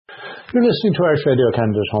You're listening to Irish Radio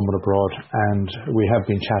Canada at Home and Abroad, and we have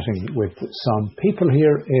been chatting with some people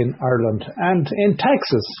here in Ireland and in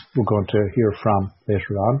Texas, we're going to hear from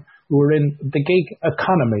later on, who are in the gig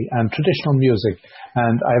economy and traditional music.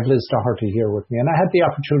 And I have Liz Doherty here with me, and I had the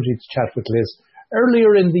opportunity to chat with Liz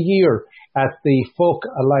earlier in the year at the Folk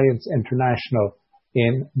Alliance International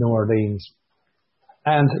in New Orleans.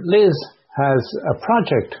 And Liz has a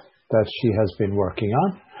project that she has been working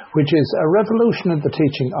on, which is a revolution in the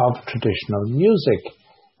teaching of traditional music.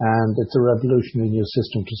 And it's a revolutionary new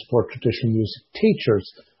system to support traditional music teachers.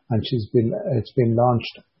 And it's been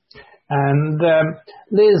launched. And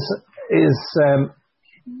Liz is,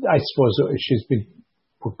 I suppose she's been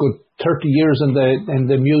for good 30 years in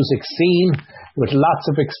the music scene, with lots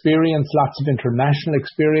of experience, lots of international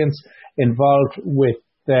experience, involved with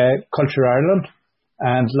Culture Ireland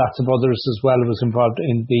and lots of others as well. Was involved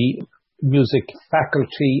in the music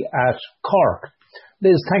faculty at Cork.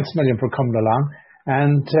 Liz, thanks a million for coming along,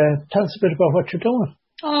 and tell us a bit about what you're doing.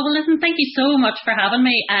 Oh, well, listen, thank you so much for having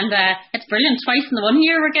me, and it's brilliant. Twice in the 1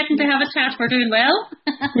 year we're getting to have a chat. We're doing well.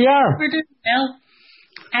 We are. We're doing well.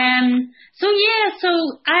 So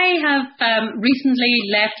I have recently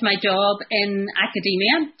left my job in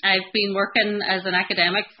academia. I've been working as an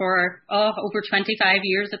academic for over 25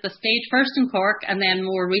 years at the stage, first in Cork and then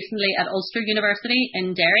more recently at Ulster University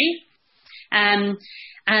in Derry. And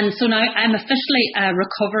so now I'm officially a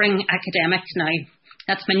recovering academic now.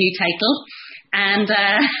 That's my new title. And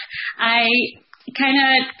I kind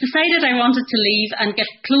of decided I wanted to leave and get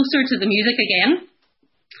closer to the music again.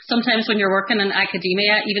 Sometimes when you're working in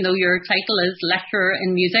academia, even though your title is lecturer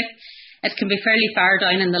in music, it can be fairly far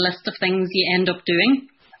down in the list of things you end up doing.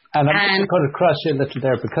 And I'm going to cross you a little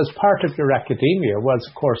there, because part of your academia was,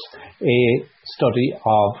 of course, a study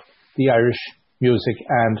of the Irish music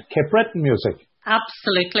and Cape Breton music.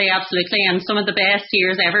 Absolutely. And some of the best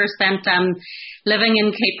years ever spent living in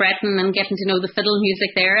Cape Breton and getting to know the fiddle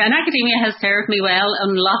music there. And academia has served me well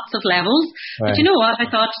on lots of levels. Right. But you know what? I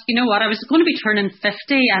thought, I was going to be turning 50,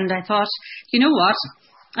 and I thought,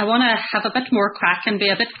 I want to have a bit more crack and be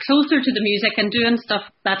a bit closer to the music and doing stuff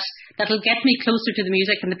that'll get me closer to the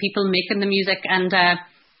music and the people making the music. And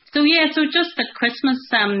so just at Christmas,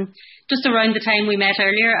 just around the time we met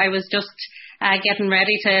earlier, I was just getting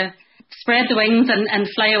ready to spread the wings and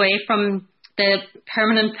fly away from the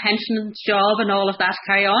permanent pension job and all of that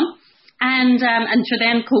carry on. And so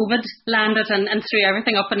then COVID landed and threw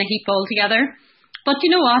everything up in a heap altogether. But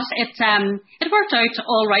you know what? It worked out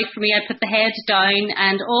all right for me. I put the head down,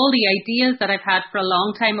 and all the ideas that I've had for a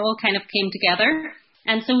long time all kind of came together.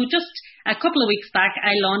 And so just a couple of weeks back,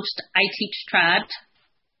 I launched I Teach Trad.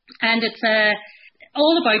 And it's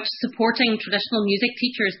all about supporting traditional music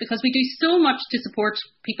teachers, because we do so much to support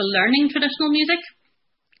people learning traditional music,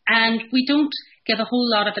 and we don't give a whole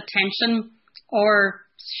lot of attention or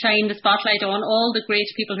shine the spotlight on all the great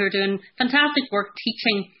people who are doing fantastic work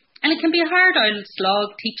teaching. And it can be a hard old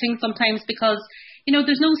slog teaching sometimes, because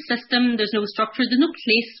there's no system, there's no structure, there's no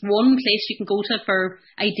one place you can go to for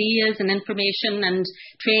ideas and information and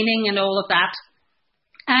training and all of that.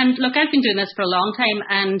 And look, I've been doing this for a long time,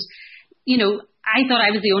 and I thought I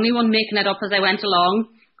was the only one making it up as I went along.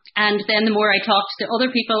 And then the more I talked to other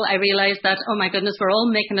people, I realised that, oh my goodness, we're all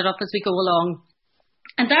making it up as we go along.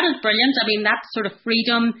 And that is brilliant. I mean, that sort of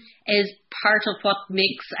freedom is part of what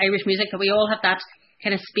makes Irish music, that we all have that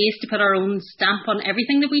kind of space to put our own stamp on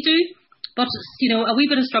everything that we do. But, a wee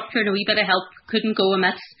bit of structure and a wee bit of help couldn't go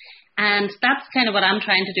amiss. And that's kind of what I'm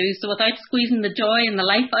trying to do. So without squeezing the joy and the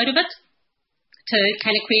life out of it, to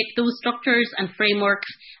kind of create those structures and frameworks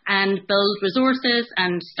and build resources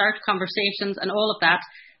and start conversations and all of that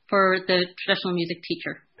for the traditional music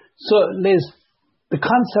teacher. So, Liz, the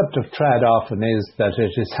concept of trad often is that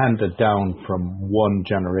it is handed down from one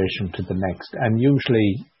generation to the next, and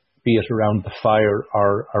usually be it around the fire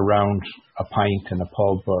or around a pint in a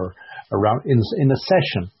pub or around in a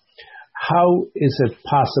session. How is it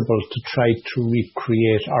possible to try to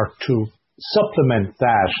recreate or to supplement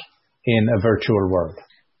that in a virtual world?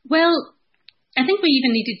 Well, I think we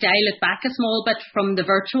even need to dial it back a small bit from the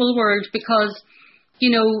virtual world, because,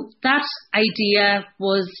 that idea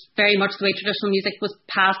was very much the way traditional music was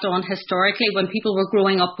passed on historically, when people were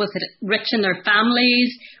growing up with it, rich in their families,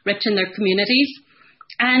 rich in their communities.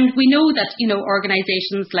 And we know that,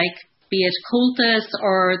 organisations like, be it Coltis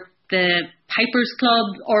or the Pipers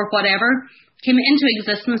Club or whatever, came into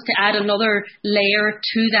existence to add another layer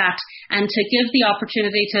to that and to give the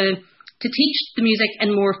opportunity to to teach the music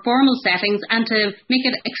in more formal settings and to make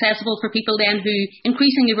it accessible for people then who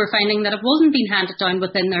increasingly were finding that it wasn't being handed down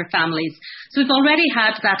within their families. So we've already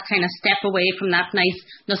had that kind of step away from that nice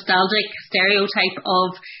nostalgic stereotype of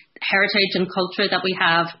heritage and culture that we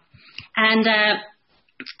have. And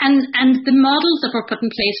the models that were put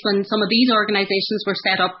in place when some of these organisations were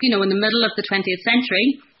set up, in the middle of the 20th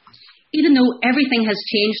century, even though everything has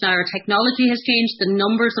changed now, our technology has changed, the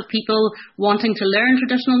numbers of people wanting to learn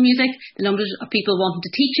traditional music, the numbers of people wanting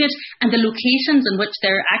to teach it, and the locations in which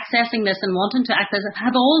they're accessing this and wanting to access it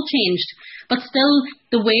have all changed. But still,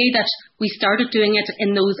 the way that we started doing it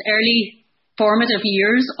in those early formative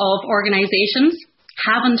years of organisations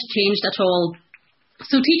haven't changed at all.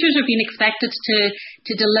 So teachers are being expected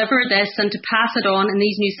to deliver this and to pass it on in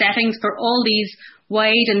these new settings for all these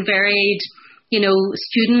wide and varied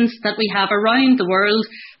students that we have around the world,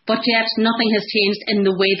 but yet nothing has changed in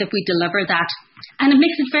the way that we deliver that. And it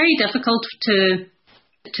makes it very difficult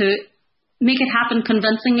to make it happen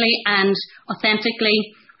convincingly and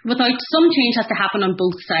authentically without some change has to happen on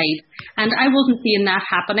both sides. And I wasn't seeing that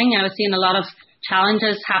happening. I was seeing a lot of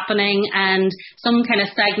challenges happening and some kind of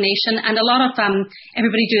stagnation and a lot of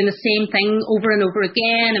everybody doing the same thing over and over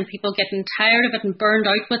again and people getting tired of it and burned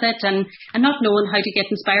out with it and not knowing how to get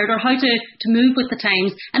inspired or how to move with the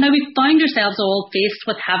times. And now we found ourselves all faced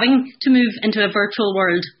with having to move into a virtual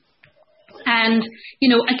world. And,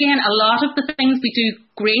 again, a lot of the things we do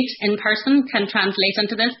great in person can translate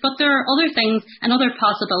into this, but there are other things and other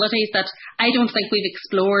possibilities that I don't think we've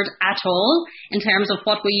explored at all in terms of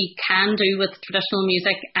what we can do with traditional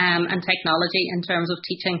music and technology in terms of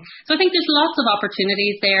teaching. So I think there's lots of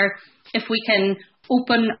opportunities there if we can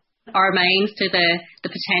open our minds to the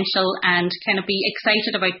potential and kind of be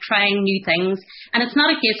excited about trying new things. And it's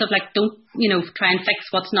not a case of don't, try and fix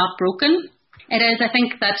what's not broken. It is, I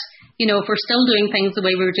think, that, if we're still doing things the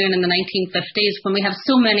way we were doing in the 1950s, when we have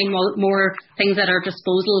so many more things at our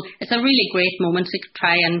disposal, it's a really great moment to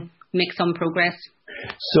try and make some progress.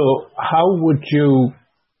 So how would you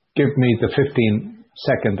give me the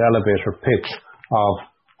 15-second elevator pitch of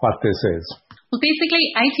what this is? Well,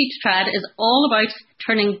 basically, I Teach Trad is all about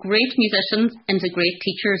turning great musicians into great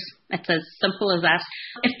teachers. It's as simple as that.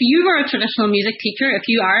 If you are a traditional music teacher, if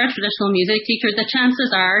you are a traditional music teacher, the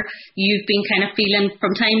chances are you've been kind of feeling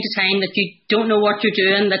from time to time that you don't know what you're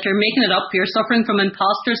doing, that you're making it up, you're suffering from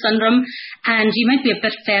imposter syndrome, and you might be a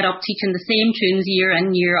bit fed up teaching the same tunes year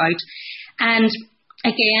in, year out. And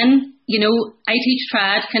again, I Teach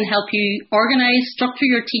Trad can help you organise, structure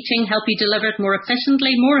your teaching, help you deliver it more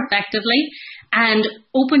efficiently, more effectively, and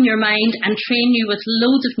open your mind and train you with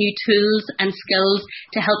loads of new tools and skills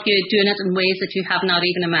to help you doing it in ways that you have not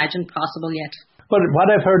even imagined possible yet. But what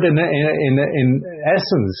I've heard in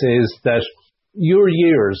essence is that your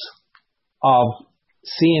years of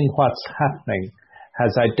seeing what's happening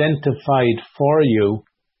has identified for you,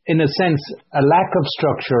 in a sense, a lack of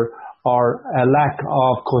structure or a lack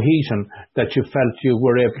of cohesion that you felt you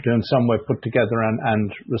were able to in some way put together and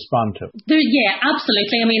respond to? Yeah,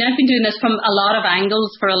 absolutely. I mean, I've been doing this from a lot of angles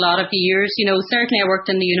for a lot of years. Certainly I worked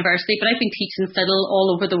in the university, but I've been teaching fiddle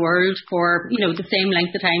all over the world for, the same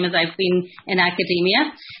length of time as I've been in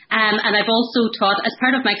academia. And I've also taught, as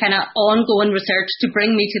part of my kind of ongoing research to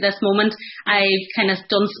bring me to this moment, I've kind of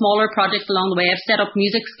done smaller projects along the way. I've set up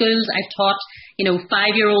music schools. I've taught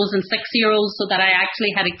 5-year-olds and 6-year-olds so that I actually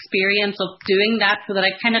had experience of doing that, so that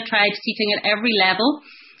I kind of tried teaching at every level.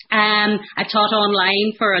 I taught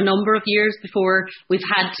online for a number of years before we've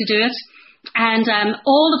had to do it. And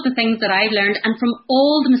all of the things that I've learned, and from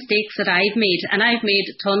all the mistakes that I've made, and I've made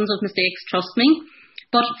tons of mistakes, trust me,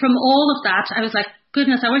 but from all of that, I was like,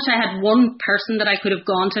 goodness, I wish I had one person that I could have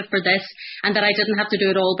gone to for this and that I didn't have to do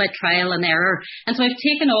it all by trial and error. And so I've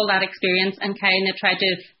taken all that experience and kind of tried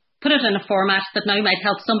to put it in a format that now might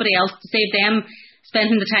help somebody else, to save them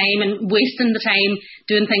spending the time and wasting the time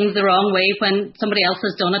doing things the wrong way when somebody else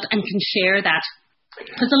has done it and can share that.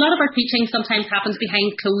 Because a lot of our teaching sometimes happens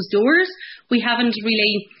behind closed doors. We haven't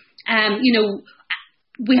really,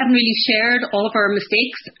 we haven't really shared all of our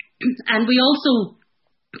mistakes, and we also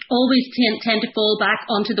always tend to fall back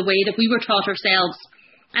onto the way that we were taught ourselves.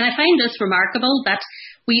 And I find this remarkable that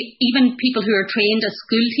even people who are trained as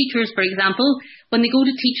school teachers, for example, when they go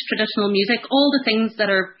to teach traditional music, all the things that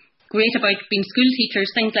are great about being school teachers,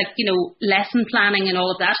 things like, lesson planning and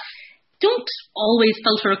all of that, don't always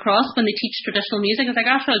filter across when they teach traditional music. It's like,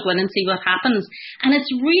 after I'll go in and see what happens. And it's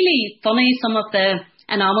really funny, some of the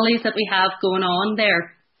anomalies that we have going on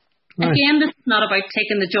there. Right. Again, this is not about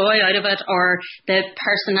taking the joy out of it or the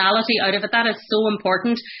personality out of it. That is so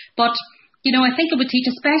important. But I think it would teach,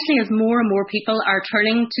 especially as more and more people are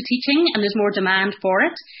turning to teaching and there's more demand for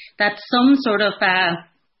it, that some sort of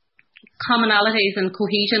commonalities and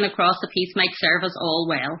cohesion across the piece might serve us all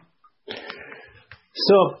well.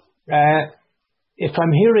 So, if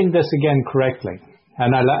I'm hearing this again correctly,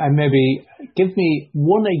 and I maybe give me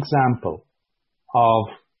one example of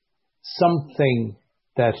something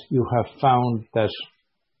that you have found that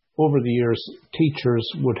over the years teachers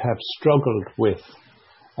would have struggled with,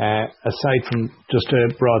 aside from just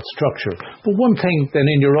a broad structure. But one thing then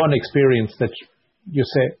in your own experience that you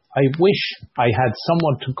say, I wish I had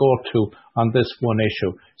someone to go to on this one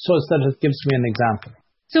issue, so that it gives me an example.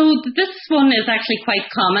 So this one is actually quite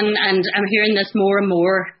common, and I'm hearing this more and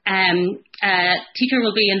more. Teacher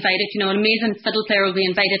will be invited, an amazing fiddle player will be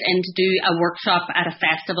invited in to do a workshop at a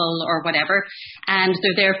festival or whatever, and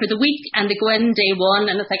they're there for the week, and they go in day one,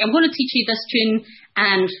 and it's like, I'm going to teach you this tune,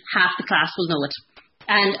 and half the class will know it.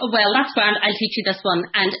 And, well, that's grand, I'll teach you this one.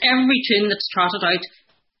 And every tune that's trotted out,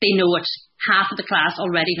 they know it. Half of the class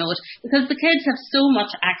already know it. Because the kids have so much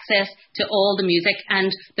access to all the music and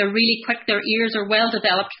they're really quick. Their ears are well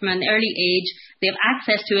developed from an early age. They have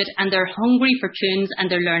access to it and they're hungry for tunes and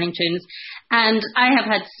they're learning tunes. And I have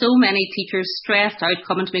had so many teachers stressed out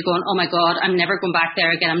coming to me going, oh my God, I'm never going back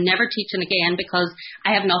there again. I'm never teaching again because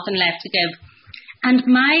I have nothing left to give. And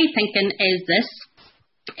my thinking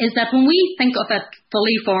is that when we think of a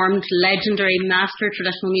fully formed, legendary, master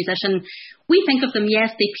traditional musician, we think of them,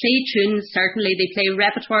 yes, they play tunes, certainly, they play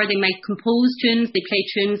repertoire, they might compose tunes, they play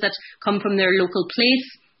tunes that come from their local place,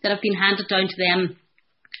 that have been handed down to them.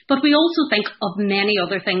 But we also think of many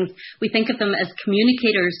other things. We think of them as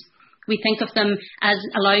communicators. We think of them as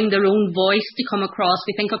allowing their own voice to come across.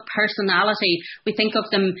 We think of personality. We think of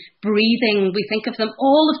them breathing. We think of them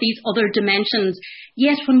all of these other dimensions.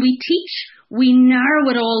 Yet when we teach, we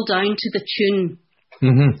narrow it all down to the tune.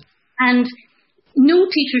 Mm-hmm. And no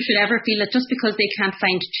teacher should ever feel that just because they can't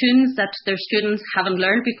find tunes that their students haven't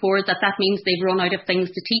learned before, that means they've run out of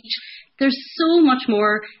things to teach. There's so much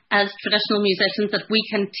more as traditional musicians that we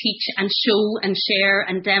can teach and show and share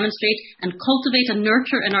and demonstrate and cultivate and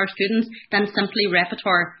nurture in our students than simply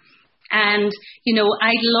repertoire. And,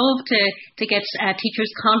 I'd love to get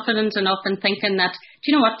teachers confident enough in thinking that,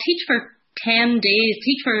 teach for 10 days,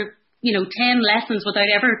 teach for 10 lessons without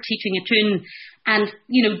ever teaching a tune and,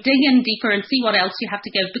 dig in deeper and see what else you have to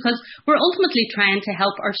give, because we're ultimately trying to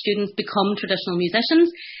help our students become traditional musicians.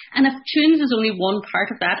 And if tunes is only one part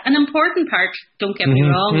of that, an important part, don't get me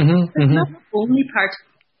wrong, it's not the only part,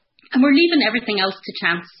 and we're leaving everything else to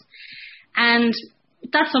chance. And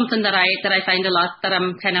that's something that I find a lot that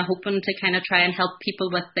I'm kind of hoping to kind of try and help people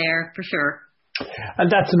with there for sure. And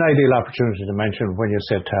that's an ideal opportunity to mention when you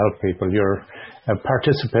said to help people. You're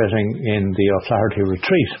participating in the O'Flaherty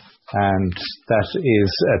retreat, and that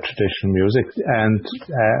is traditional music. And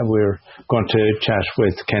we're going to chat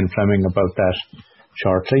with Ken Fleming about that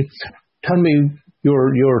shortly. Tell me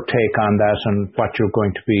your take on that and what you're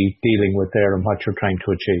going to be dealing with there and what you're trying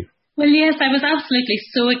to achieve. Well, yes, I was absolutely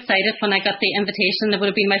so excited when I got the invitation. It would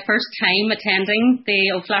have been my first time attending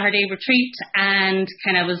the O'Flaherty retreat, and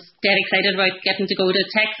kind of was dead excited about getting to go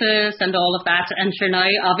to Texas and all of that. And sure now,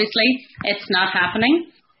 obviously, it's not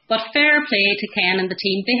happening. But fair play to Ken and the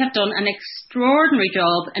team. They have done an extraordinary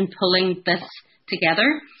job in pulling this together.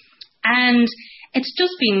 And it's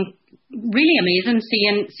just been really amazing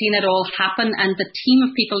seeing it all happen, and the team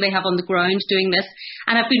of people they have on the ground doing this.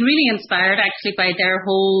 And I've been really inspired actually by their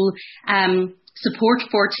whole support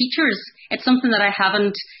for teachers. It's something that I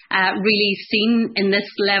haven't really seen in this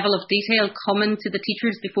level of detail coming to the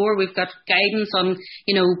teachers before. We've got guidance on,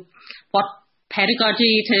 what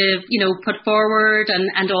pedagogy to, put forward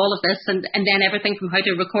and all of this, and then everything from how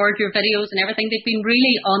to record your videos and everything. They've been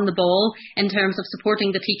really on the ball in terms of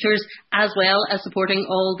supporting the teachers as well as supporting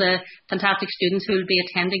all the fantastic students who will be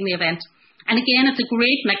attending the event. And again, it's a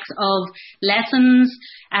great mix of lessons,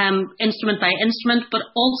 instrument by instrument, but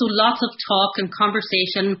also lots of talk and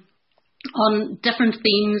conversation on different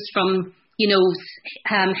themes from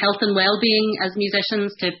health and well-being as musicians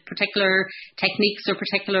to particular techniques or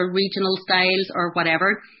particular regional styles or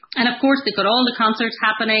whatever. And of course, they've got all the concerts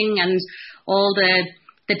happening and all the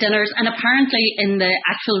dinners. And apparently in the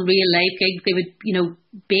actual real life gig, they would,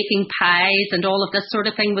 baking pies and all of this sort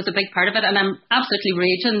of thing was a big part of it. And I'm absolutely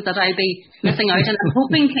raging that I'll be missing out. And I'm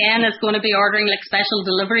hoping Ken is going to be ordering like special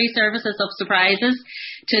delivery services of surprises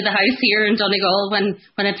to the house here in Donegal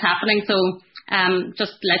when it's happening. So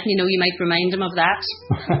just letting you know, you might remind him of that.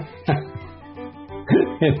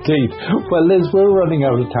 Indeed. Well, Liz, we're running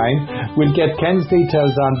out of time. We'll get Ken's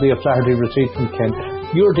details on the O'Flaherty retreat from Ken.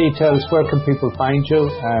 Your details, where can people find you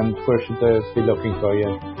and where should they be looking for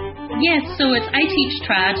you? Yes, so it's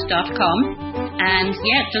iteachtrad.com, and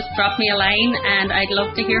yeah, just drop me a line and I'd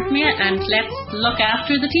love to hear from you, and let's look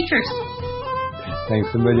after the teachers. Thanks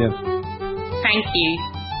a million. Thank you.